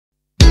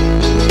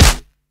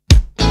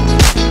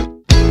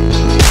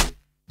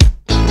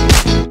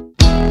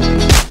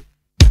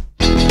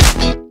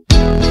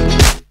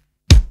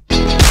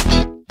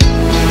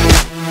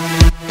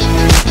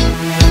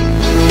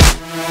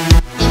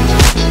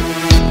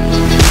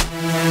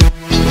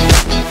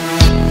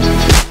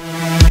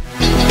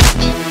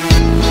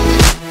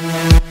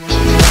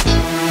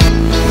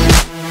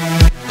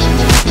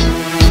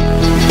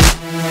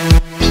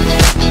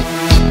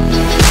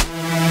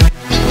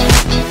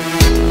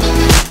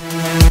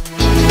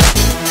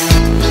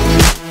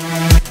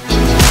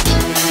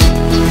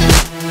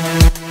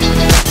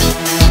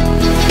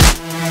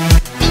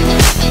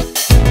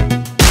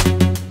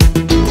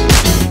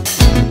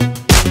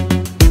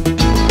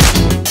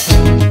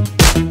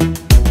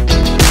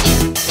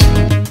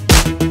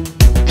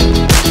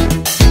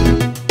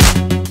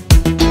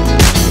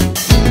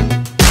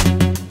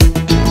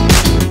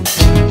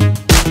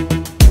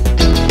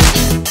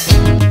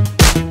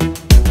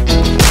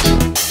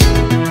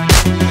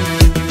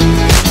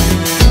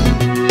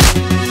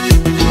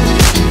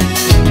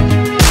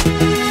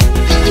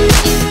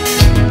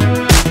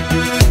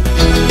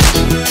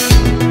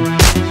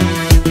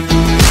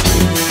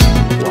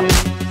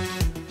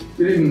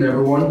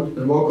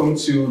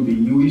welcome to the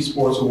UE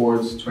Sports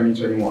Awards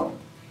 2021.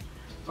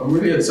 I'm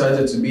really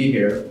excited to be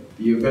here.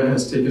 The event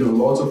has taken a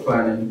lot of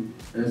planning,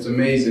 and it's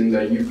amazing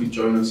that you could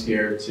join us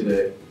here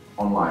today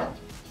online.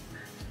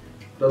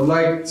 I'd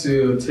like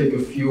to take a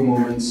few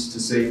moments to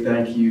say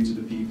thank you to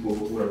the people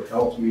who have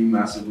helped me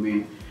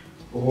massively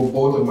over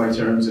both of my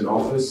terms in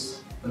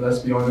office. And let's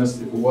be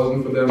honest, if it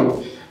wasn't for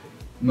them,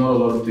 not a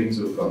lot of things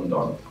would have gotten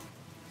done.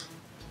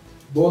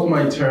 Both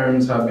my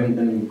terms have been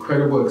an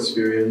incredible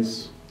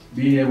experience,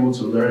 being able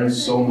to learn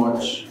so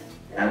much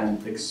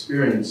and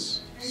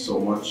experience so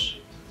much.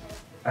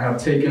 I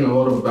have taken a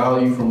lot of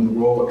value from the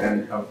role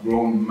and have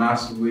grown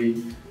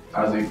massively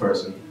as a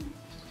person.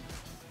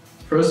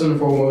 First and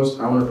foremost,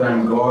 I want to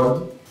thank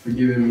God for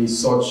giving me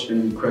such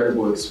an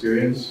incredible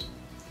experience.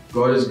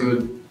 God is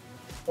good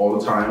all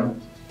the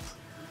time.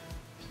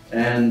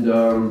 And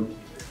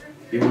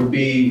it would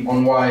be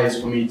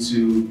unwise for me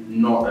to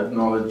not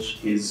acknowledge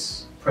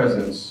His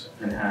presence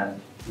and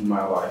hand in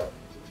my life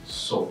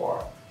so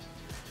far.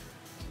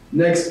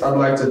 Next, I'd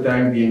like to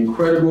thank the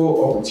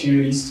incredible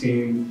Opportunities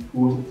team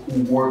who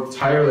worked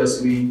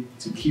tirelessly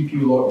to keep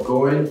you lot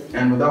going,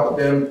 and without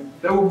them,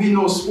 there would be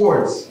no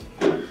sports.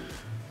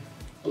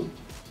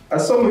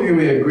 As some of you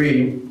may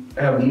agree,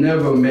 I have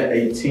never met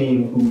a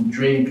team who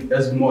drink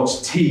as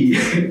much tea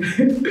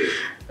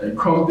and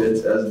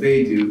crumpets as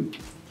they do,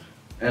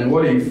 and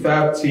what a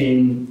fab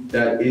team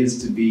that is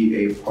to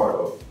be a part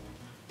of.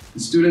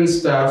 The student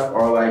staff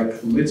are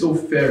like little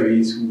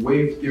fairies who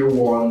wave their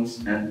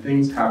wands and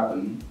things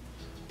happen.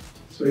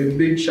 So a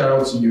big shout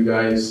out to you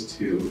guys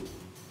too.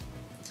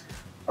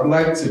 I'd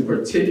like to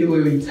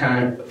particularly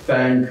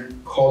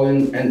thank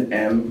Colin and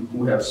Em,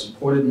 who have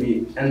supported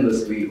me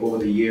endlessly over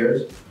the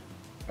years.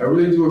 I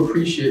really do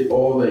appreciate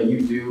all that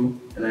you do,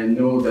 and I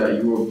know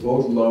that you are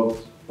both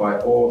loved by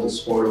all the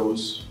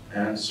sportos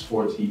and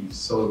sportees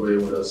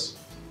celebrating with us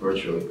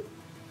virtually.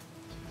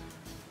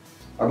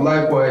 I'd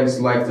likewise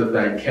like to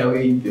thank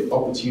Kelly, the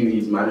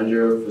Opportunities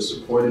Manager, for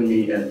supporting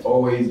me and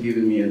always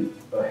giving me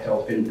a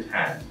helping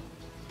hand.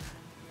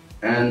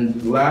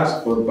 And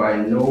last but by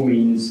no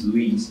means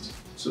least,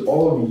 to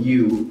all of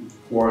you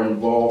who are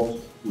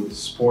involved with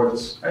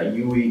sports at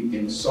UE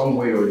in some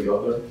way or the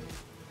other,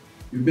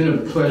 you've been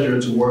a pleasure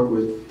to work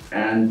with,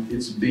 and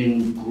it's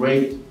been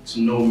great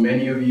to know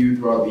many of you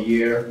throughout the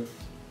year.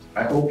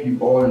 I hope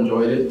you've all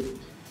enjoyed it.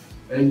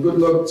 And good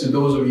luck to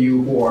those of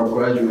you who are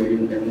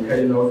graduating and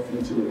heading off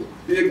into the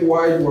big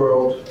wide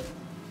world.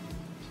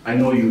 I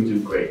know you'll do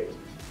great.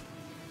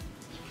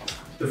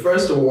 The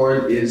first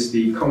award is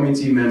the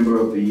Committee Member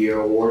of the Year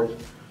award.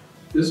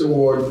 This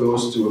award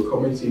goes to a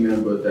committee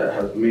member that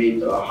has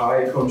made a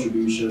high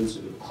contribution to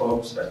the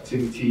club's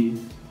activity,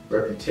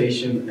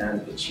 reputation,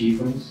 and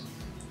achievements,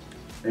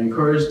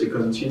 encourage the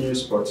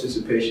continuous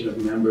participation of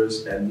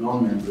members and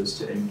non-members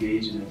to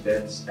engage in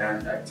events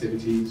and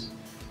activities,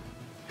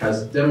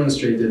 has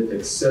demonstrated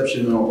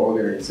exceptional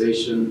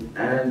organization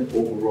and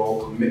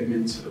overall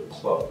commitment to the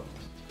club.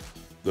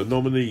 The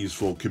nominees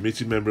for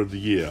Committee Member of the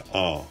Year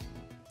are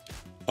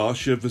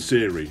Arsha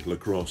Vasiri,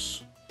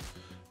 Lacrosse;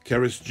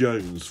 Keris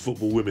Jones,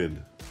 Football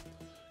Women;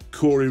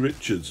 Corey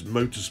Richards,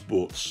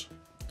 Motorsports;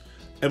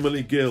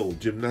 Emily Gill,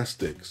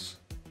 Gymnastics;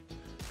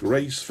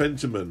 Grace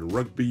Fenterman,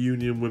 Rugby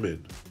Union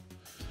Women;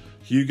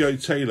 Hugo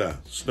Taylor,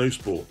 Snow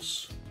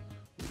Sports;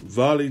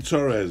 Vali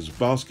Torres,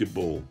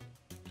 Basketball;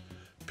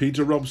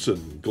 Peter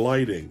Robson,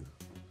 Gliding;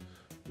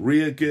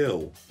 Ria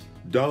Gill,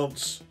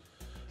 Dance;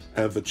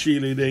 and for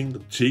cheerleading,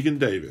 Tegan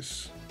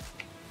Davis.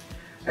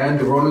 And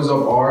the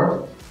runners-up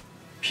are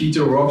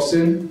Peter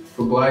Robson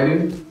for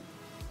gliding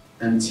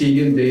and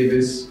Tegan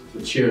Davis for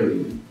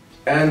cheerleading.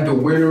 And the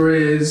winner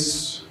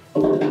is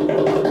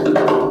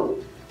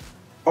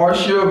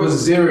Arsha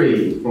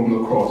Vasiri from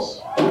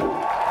Lacrosse.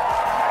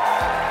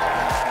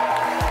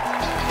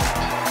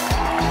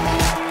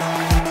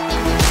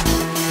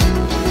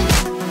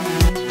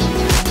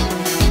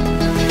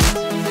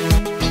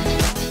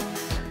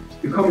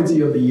 The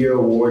Committee of the Year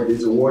award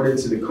is awarded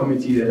to the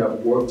committee that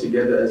have worked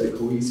together as a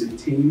cohesive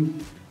team,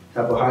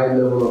 have a high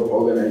level of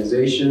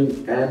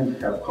organization, and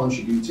have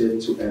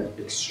contributed to an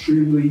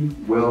extremely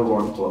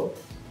well-run club.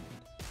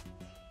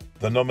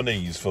 The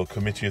nominees for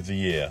Committee of the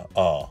Year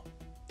are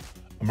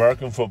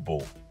American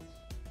Football,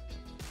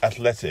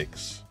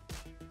 Athletics,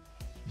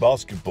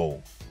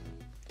 Basketball,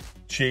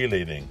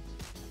 Cheerleading,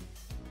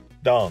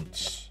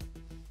 Dance,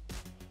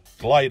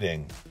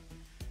 Gliding,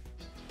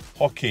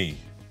 Hockey,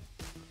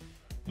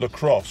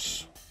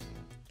 Lacrosse,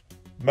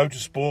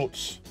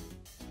 Motorsports,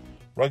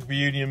 Rugby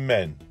Union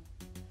Men,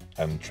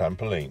 and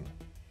Trampoline.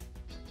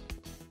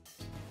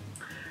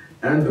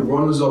 And the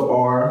runners-up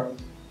are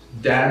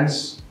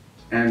Dance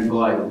and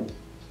Gliding.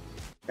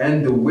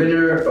 And the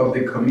winner of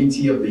the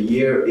Committee of the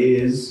Year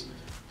is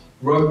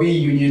Rugby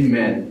Union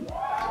Men.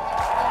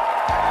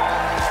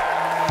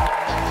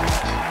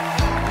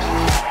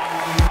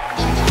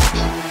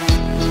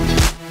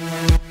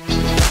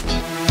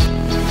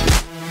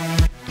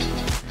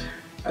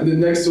 And the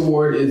next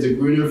award is the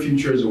Greener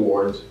Futures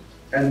Award.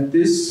 And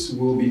this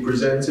will be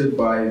presented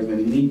by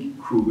Monique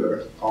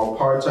Kruger, our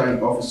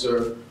part-time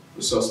officer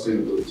for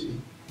sustainability.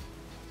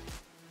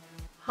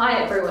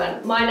 Hi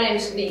everyone, my name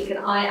is Monique and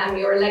I am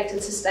your elected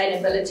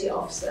Sustainability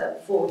Officer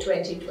for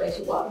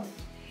 2021.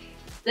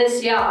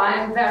 This year I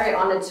am very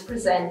honoured to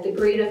present the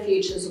Greener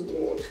Futures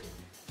Award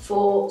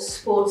for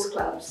sports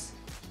clubs.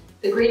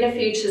 The Greener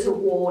Futures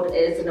Award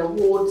is an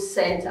award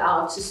sent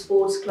out to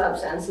sports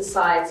clubs and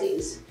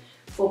societies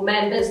for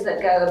members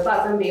that go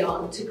above and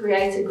beyond to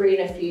create a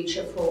greener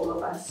future for all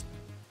of us.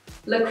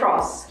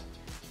 Lacrosse.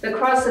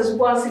 Lacrosse has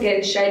once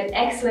again showed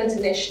excellent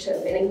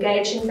initiative in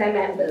engaging their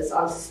members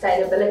on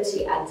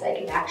sustainability and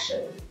taking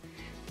action.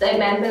 Their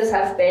members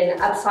have been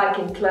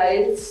upcycling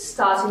clothes,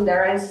 starting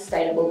their own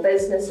sustainable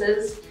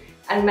businesses,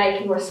 and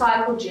making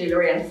recycled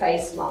jewellery and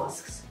face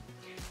masks.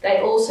 They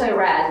also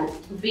ran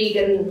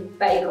vegan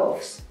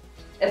bake-offs.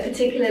 A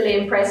particularly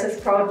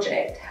impressive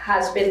project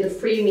has been the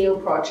Free Meal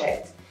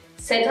Project,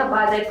 set up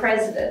by their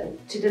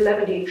president to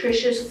deliver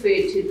nutritious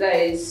food to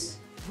those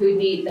who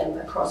need them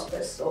across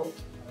Bristol.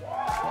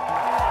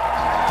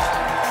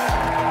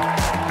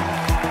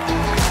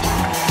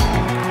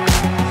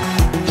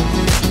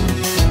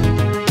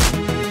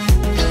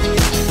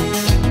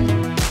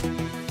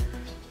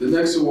 The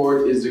next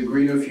award is the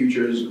Greener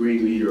Futures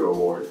Green Leader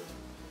Award.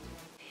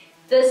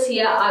 This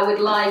year I would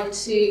like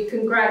to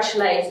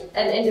congratulate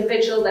an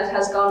individual that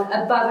has gone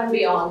above and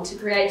beyond to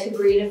create a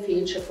greener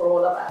future for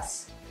all of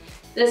us.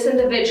 This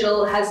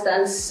individual has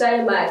done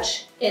so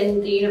much in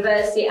the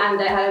university and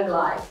their home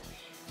life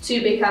to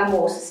become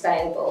more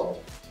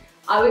sustainable.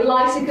 I would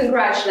like to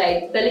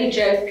congratulate Billy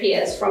Joe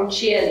Pierce from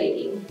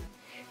cheerleading.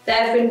 They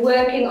have been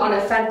working on a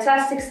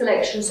fantastic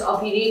selection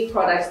of unique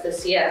products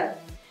this year.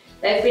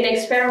 They've been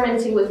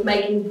experimenting with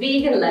making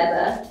vegan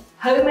leather,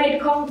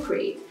 homemade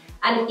concrete,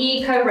 and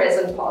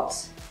eco-resin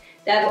pots.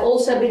 They've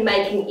also been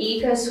making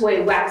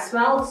eco-soy wax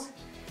melts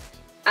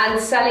and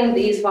selling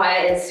these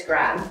via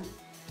Instagram.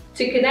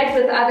 To connect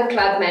with other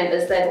club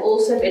members, they've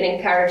also been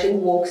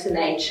encouraging walks in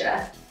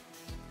nature.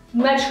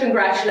 Much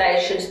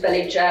congratulations,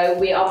 Billy Joe.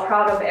 We are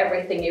proud of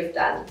everything you've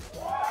done.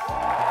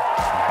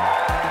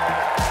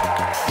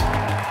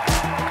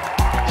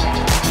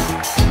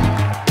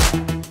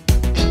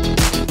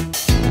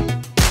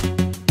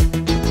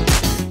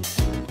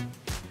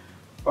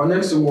 Our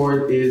next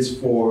award is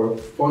for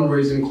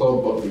Fundraising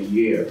Club of the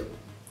Year.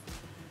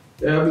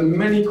 There have been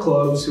many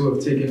clubs who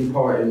have taken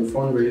part in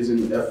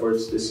fundraising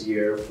efforts this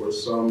year for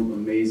some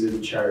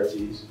amazing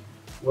charities.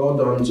 Well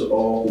done to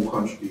all who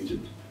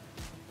contributed.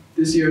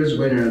 This year's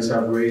winners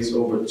have raised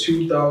over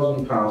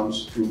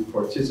 £2,000 through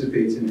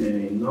participating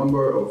in a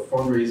number of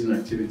fundraising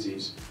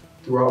activities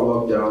throughout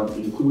lockdown,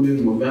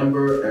 including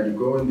Movember and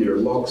growing their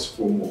locks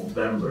for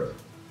Movember.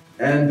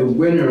 And the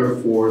winner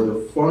for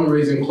the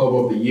Fundraising Club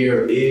of the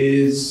Year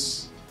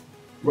is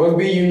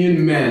Rugby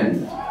Union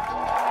Men.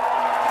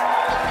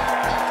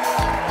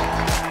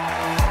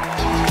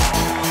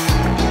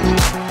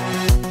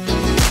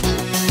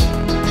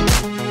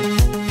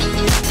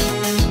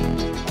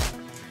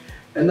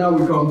 And now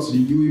we come to the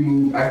UE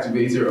Move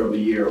Activator of the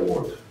Year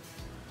Award.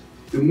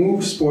 The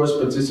Move Sports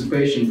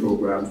Participation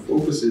Program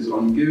focuses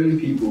on giving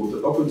people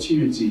the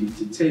opportunity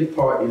to take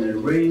part in a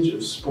range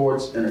of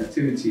sports and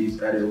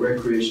activities at a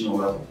recreational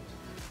level.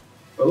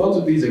 A lot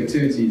of these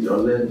activities are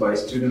led by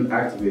student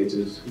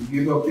activators who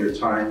give up their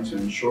time to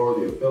ensure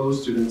their fellow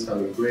students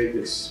have a great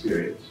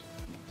experience.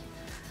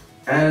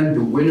 And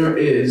the winner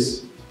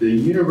is the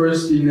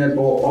University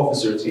Netball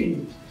Officer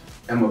Team.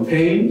 Emma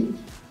Payne,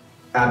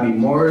 Abby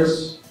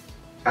Morris,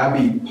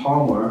 Abby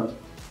Palmer,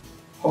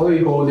 Holly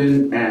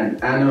Holden,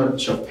 and Anna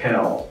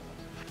Chappelle.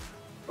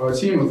 Our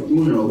team of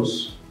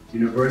UNOS,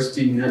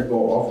 University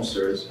Netball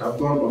Officers, have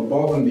gone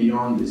above and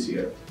beyond this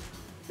year.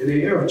 In a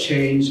year of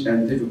change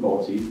and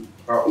difficulty,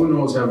 our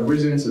UNOS have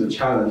risen to the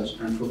challenge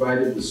and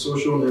provided the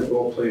social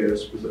netball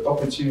players with the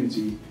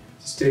opportunity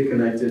to stay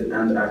connected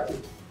and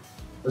active,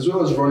 as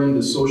well as running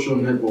the Social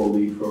Netball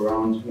League for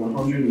around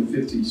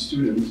 150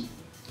 students,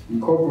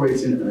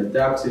 incorporating and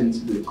adapting to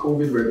the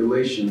COVID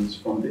regulations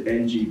from the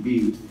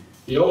NGB.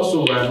 He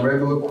also ran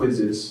regular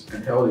quizzes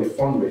and held a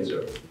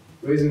fundraiser,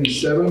 raising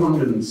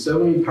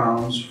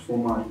 £770 for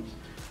money.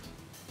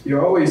 We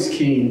are always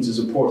keen to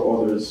support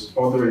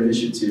other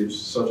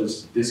initiatives such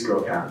as This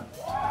Girl Can.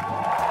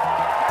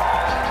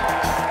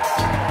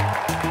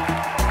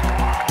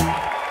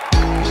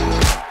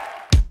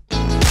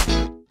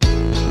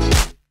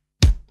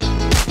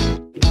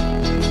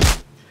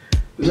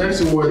 The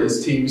next award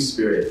is Team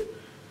Spirit.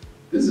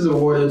 This is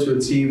awarded to a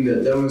team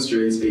that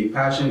demonstrates a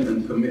passion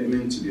and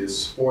commitment to their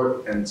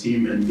sport and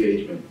team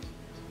engagement.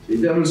 They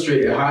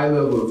demonstrate a high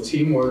level of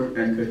teamwork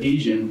and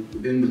cohesion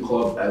within the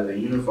club as a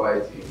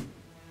unified team.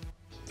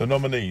 The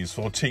nominees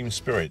for Team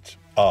Spirit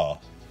are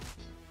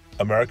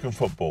American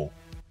football,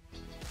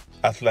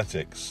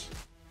 athletics,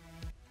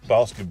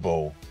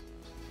 basketball,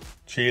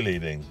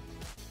 cheerleading,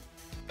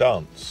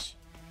 dance,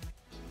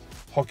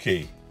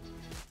 hockey,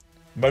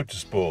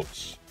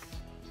 motorsports,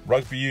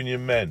 rugby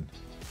union men,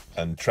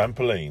 and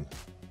trampoline.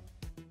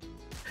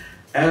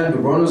 And the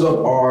runners-up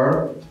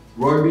are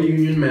Rugby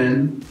Union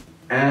Men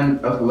and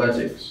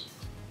Athletics.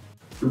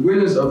 The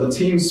winners of the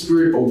Team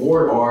Spirit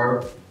Award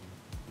are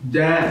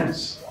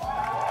Dance.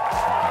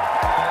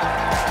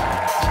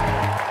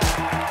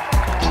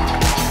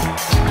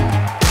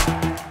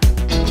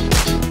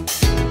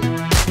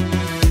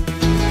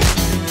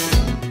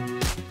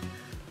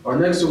 Our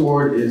next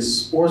award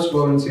is Sports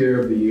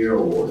Volunteer of the Year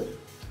Award.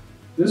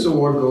 This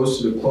award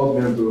goes to the club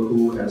member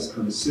who has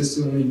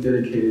consistently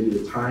dedicated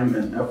their time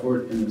and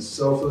effort in a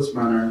selfless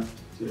manner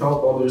to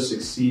help others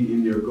succeed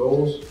in their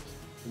goals,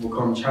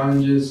 overcome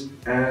challenges,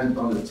 and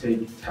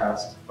undertake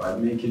tasks by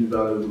making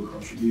valuable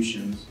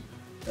contributions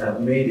that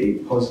have made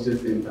a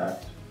positive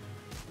impact.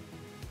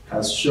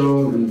 Has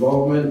shown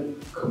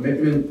involvement,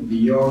 commitment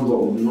beyond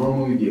what would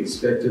normally be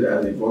expected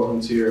as a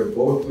volunteer,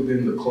 both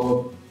within the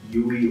club,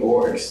 UE,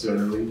 or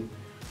externally.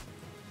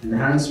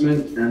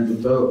 Enhancement and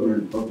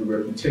development of the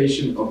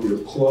reputation of their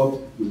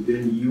club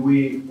within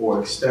UE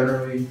or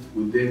externally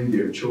within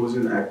their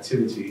chosen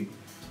activity.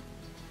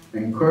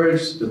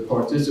 Encourage the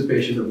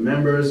participation of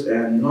members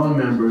and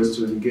non-members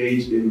to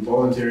engage in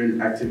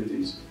volunteering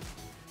activities.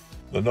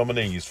 The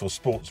nominees for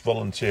Sports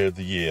Volunteer of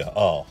the Year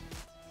are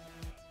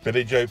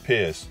Billy Joe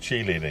Pierce,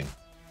 cheerleading,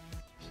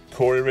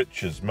 Corey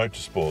Richards,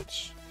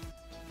 motorsports,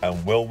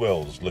 and Will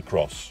Wills,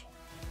 lacrosse.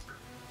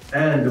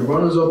 And the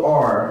runners-up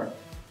are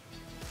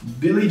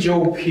Billy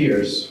Joe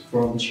Pierce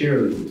from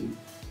cheerleading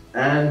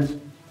and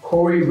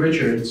Corey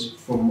Richards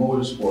from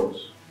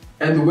motorsports.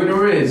 And the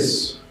winner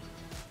is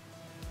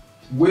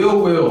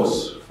Will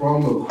Wills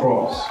from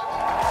lacrosse.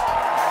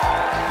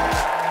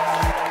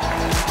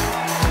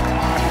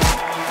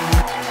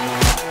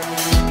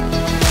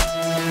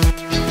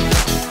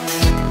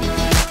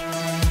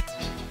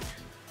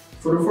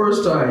 For the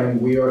first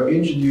time, we are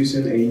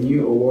introducing a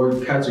new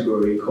award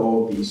category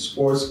called the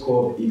Sports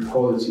Club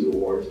Equality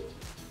Award.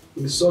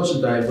 With such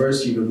a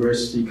diverse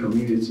university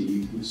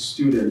community with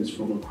students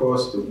from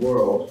across the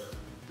world,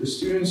 the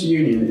Students'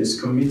 Union is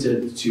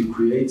committed to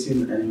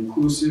creating an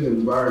inclusive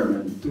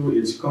environment through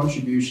its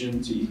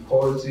contribution to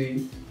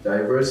equality,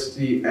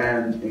 diversity,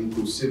 and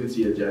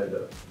inclusivity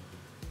agenda.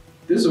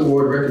 This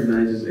award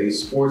recognizes a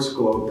sports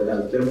club that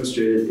has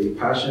demonstrated a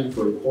passion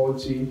for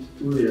equality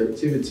through their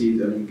activities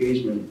and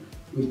engagement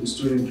with the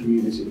student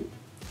community.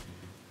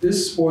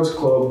 This sports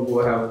club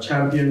will have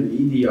championed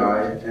EDI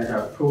and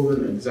have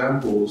proven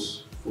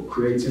examples for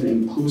creating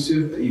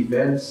inclusive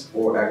events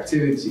or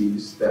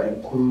activities that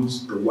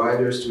includes the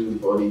wider student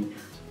body,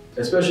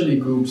 especially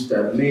groups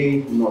that may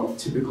not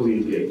typically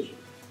engage.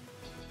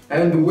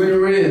 And the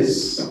winner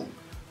is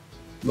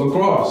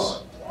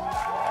lacrosse.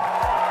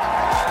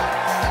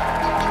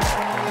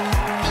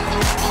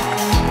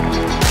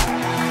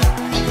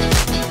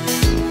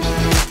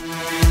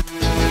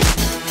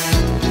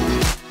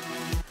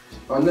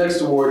 Our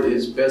next award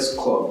is Best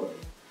Club.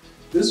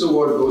 This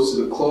award goes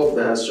to the club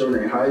that has shown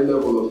a high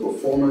level of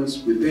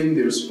performance within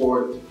their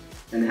sport,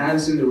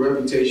 enhancing the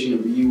reputation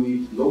of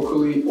UE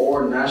locally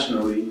or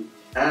nationally,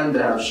 and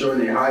that have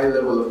shown a high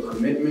level of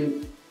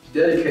commitment,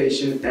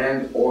 dedication,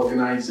 and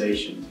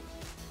organization.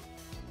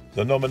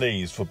 The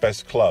nominees for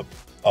Best Club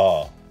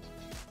are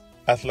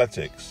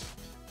Athletics,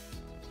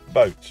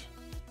 Boat,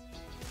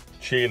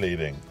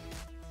 Cheerleading,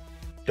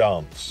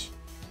 Dance,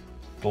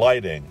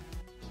 Gliding,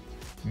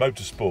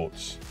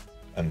 Motorsports,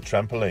 and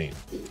Trampoline.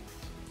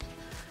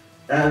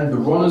 And the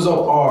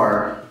runners-up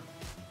are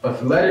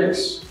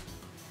Athletics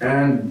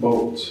and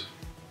Boat.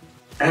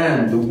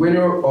 And the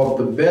winner of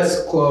the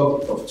Best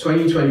Club of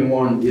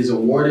 2021 is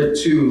awarded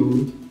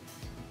to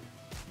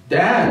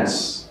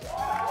Dance.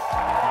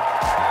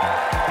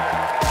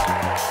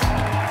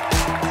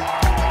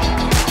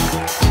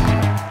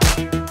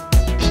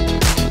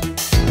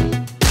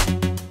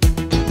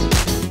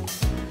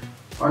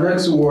 Our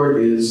next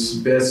award is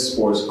Best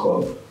Sports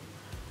Club.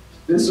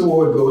 This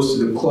award goes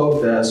to the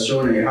club that has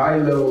shown a high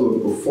level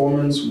of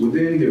performance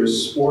within their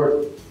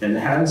sport,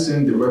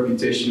 enhancing the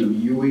reputation of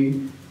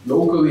UE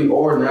locally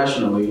or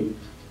nationally,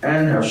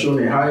 and have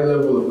shown a high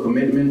level of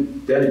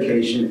commitment,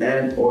 dedication,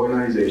 and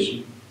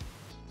organization.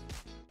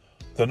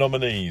 The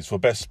nominees for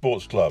Best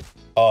Sports Club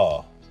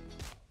are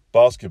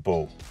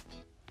Basketball,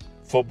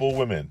 Football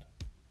Women,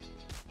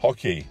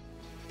 Hockey,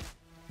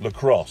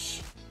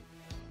 Lacrosse,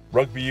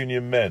 Rugby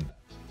Union Men,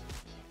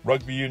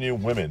 Rugby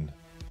Union Women,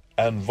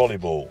 and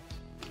Volleyball.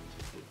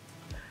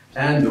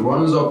 And the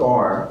runners-up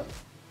are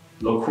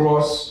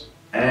Lacrosse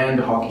and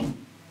Hockey.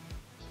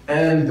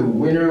 And the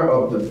winner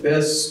of the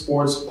Best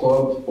Sports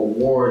Club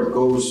award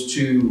goes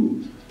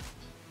to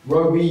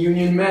Rugby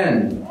Union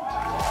Men.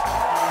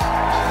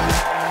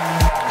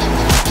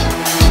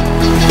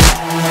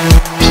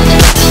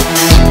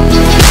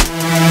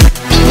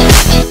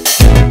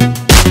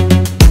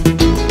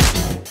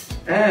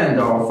 And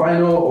our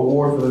final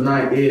award for the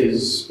night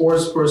is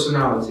Sports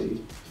Personality.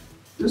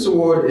 This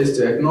award is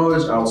to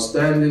acknowledge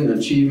outstanding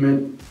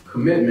achievement,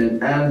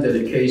 commitment, and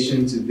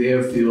dedication to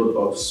their field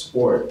of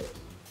sport,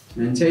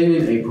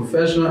 maintaining a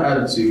professional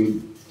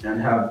attitude, and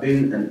have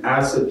been an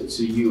asset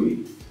to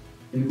UE.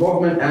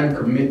 Involvement and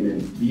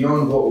commitment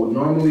beyond what would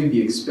normally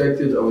be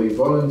expected of a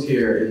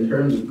volunteer in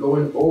terms of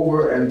going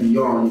over and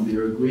beyond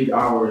their agreed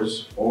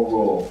hours or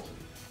role.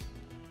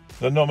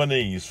 The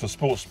nominees for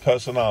Sports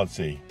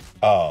Personality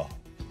are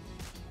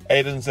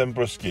Aidan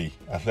Zembruski,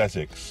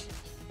 athletics,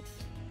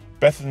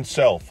 Bethan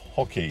Self,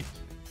 hockey,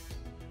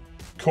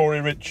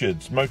 Corey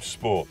Richards,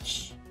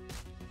 motorsports,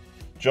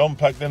 John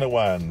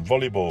Paglinawan,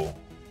 volleyball,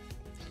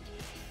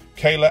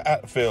 Kayla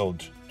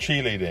Atfield,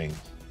 cheerleading,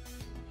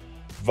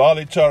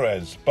 Varley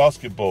Torres,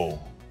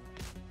 basketball,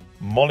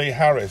 Molly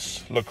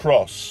Harris,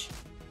 lacrosse,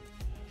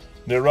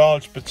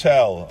 Niraj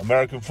Patel,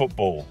 American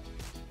football,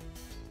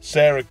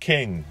 Sarah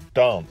King,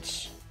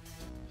 dance,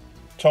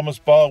 Thomas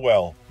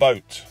Barwell,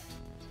 boat,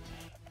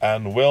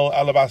 and Will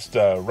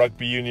Alabaster,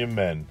 rugby union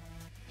men.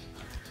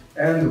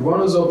 And the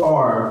runners-up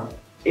are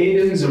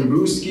Aidan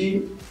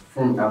Zembruski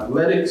from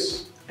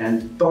athletics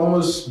and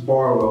Thomas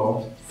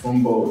Barwell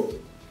from boat.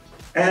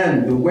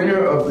 And the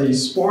winner of the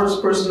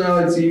sports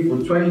personality for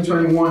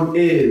 2021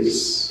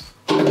 is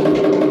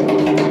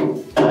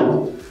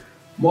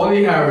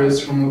Molly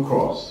Harris from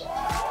lacrosse.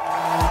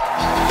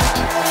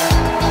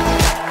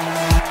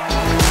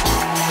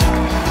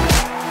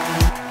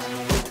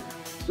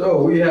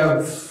 So we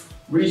have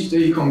reached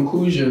a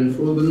conclusion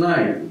for the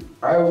night.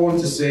 I want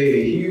to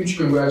say a huge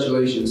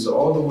congratulations to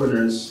all the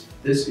winners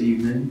this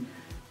evening.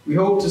 We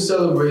hope to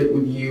celebrate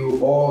with you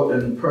all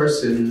in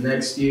person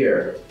next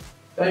year.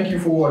 Thank you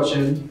for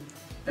watching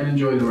and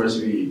enjoy the rest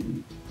of your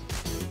evening.